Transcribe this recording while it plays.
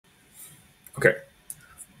Okay,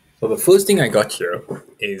 so the first thing I got here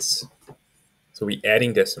is, so we're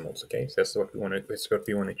adding decimals, okay? So that's what we want to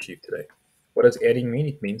achieve today. What does adding mean?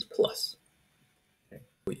 It means plus. Okay?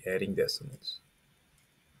 We're adding decimals.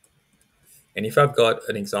 And if I've got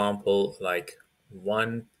an example like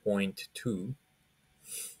 1.2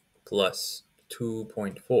 plus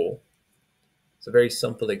 2.4, it's a very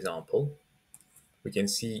simple example. We can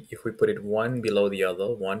see if we put it one below the other,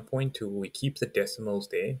 1.2, we keep the decimals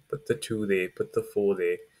there, put the 2 there, put the 4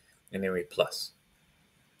 there, and then we plus.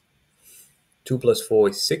 2 plus 4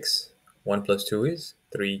 is 6, 1 plus 2 is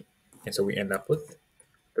 3, and so we end up with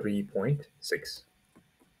 3.6.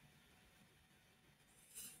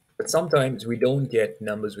 But sometimes we don't get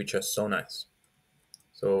numbers which are so nice.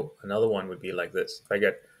 So another one would be like this. If I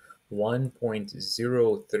get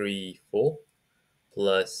 1.034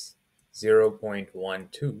 plus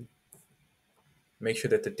 0.12, make sure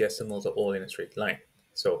that the decimals are all in a straight line.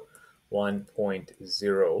 So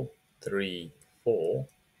 1.034.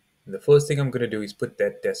 The first thing I'm going to do is put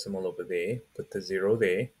that decimal over there, put the 0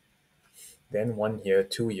 there, then 1 here,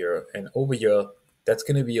 2 here, and over here, that's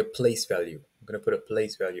going to be a place value. I'm going to put a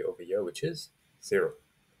place value over here, which is 0.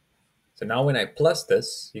 So now when I plus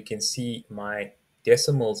this, you can see my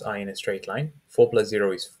decimals are in a straight line. 4 plus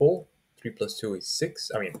 0 is 4, 3 plus 2 is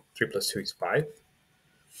 6, 3 plus 2 is 5,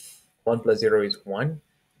 1 plus 0 is 1,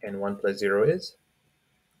 and 1 plus 0 is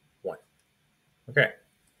 1. Okay,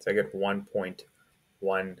 so I get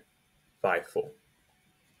 1.154.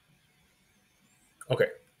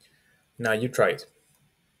 Okay, now you try it.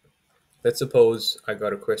 Let's suppose I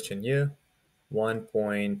got a question here,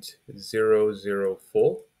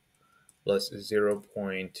 1.004 plus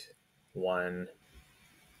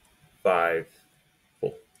 0.154.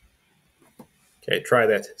 Okay, try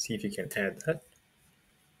that, see if you can add that.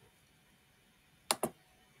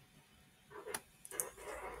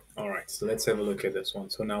 All right, so let's have a look at this one.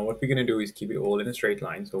 So now what we're going to do is keep it all in a straight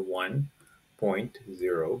line. So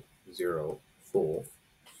 1.004,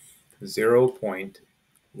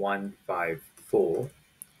 0.154,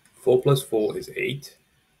 4 plus 4 is 8,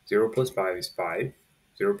 0 plus 5 is 5,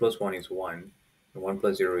 0 plus 1 is 1, and 1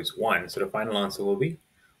 plus 0 is 1. So the final answer will be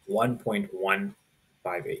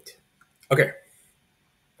 1.158. Okay,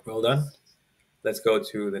 well done. Let's go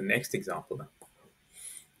to the next example now.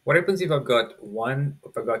 What happens if I've got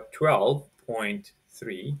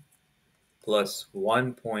 12.3 plus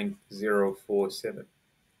 1.047?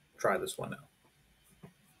 Try this one out.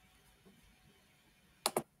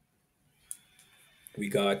 We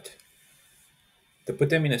got to put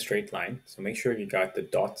them in a straight line, so make sure you got the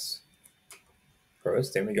dots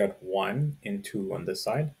first. Then we got 1 and 2 on this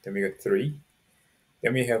side. Then we got 3.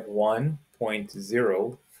 Then we have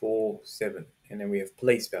 1.047. And then we have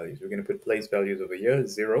place values. We're going to put place values over here,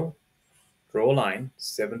 0. Draw a line.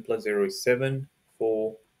 7 plus 0 is 7,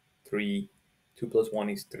 4, 3, 2 plus 1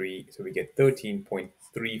 is 3. So we get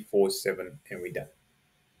 13.347, and we're done.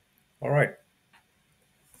 All right.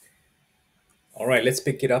 All right, let's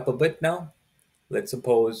pick it up a bit now. Let's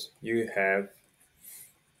suppose you have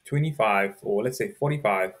 25, or let's say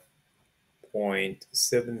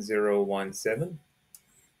 45.7017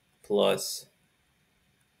 plus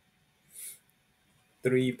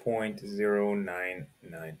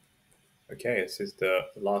 3.099. Okay, this is the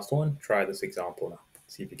last one. Try this example now.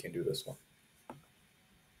 See if you can do this one.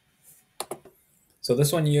 So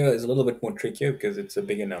this one here is a little bit more trickier because it's a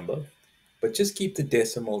bigger number, but just keep the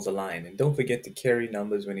decimals aligned and don't forget to carry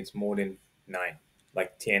numbers when it's more than 9,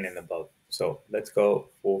 like 10 and above. So let's go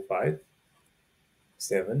 4, 5,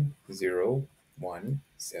 7, 0, 1,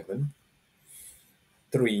 7,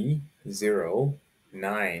 3, 0,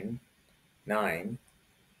 9, 9.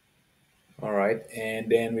 All right, and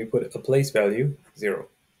then we put a place value, 0.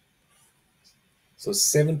 So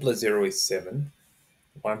 7 plus 0 is 7.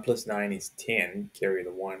 1 plus 9 is 10, carry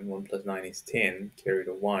the 1. 1 plus 9 is 10, carry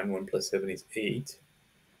the 1. 1 plus 7 is 8.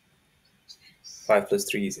 5 plus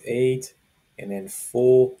 3 is 8. And then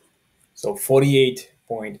 4, so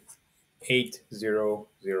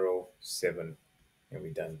 48.8007. And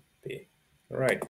we're done there. All right.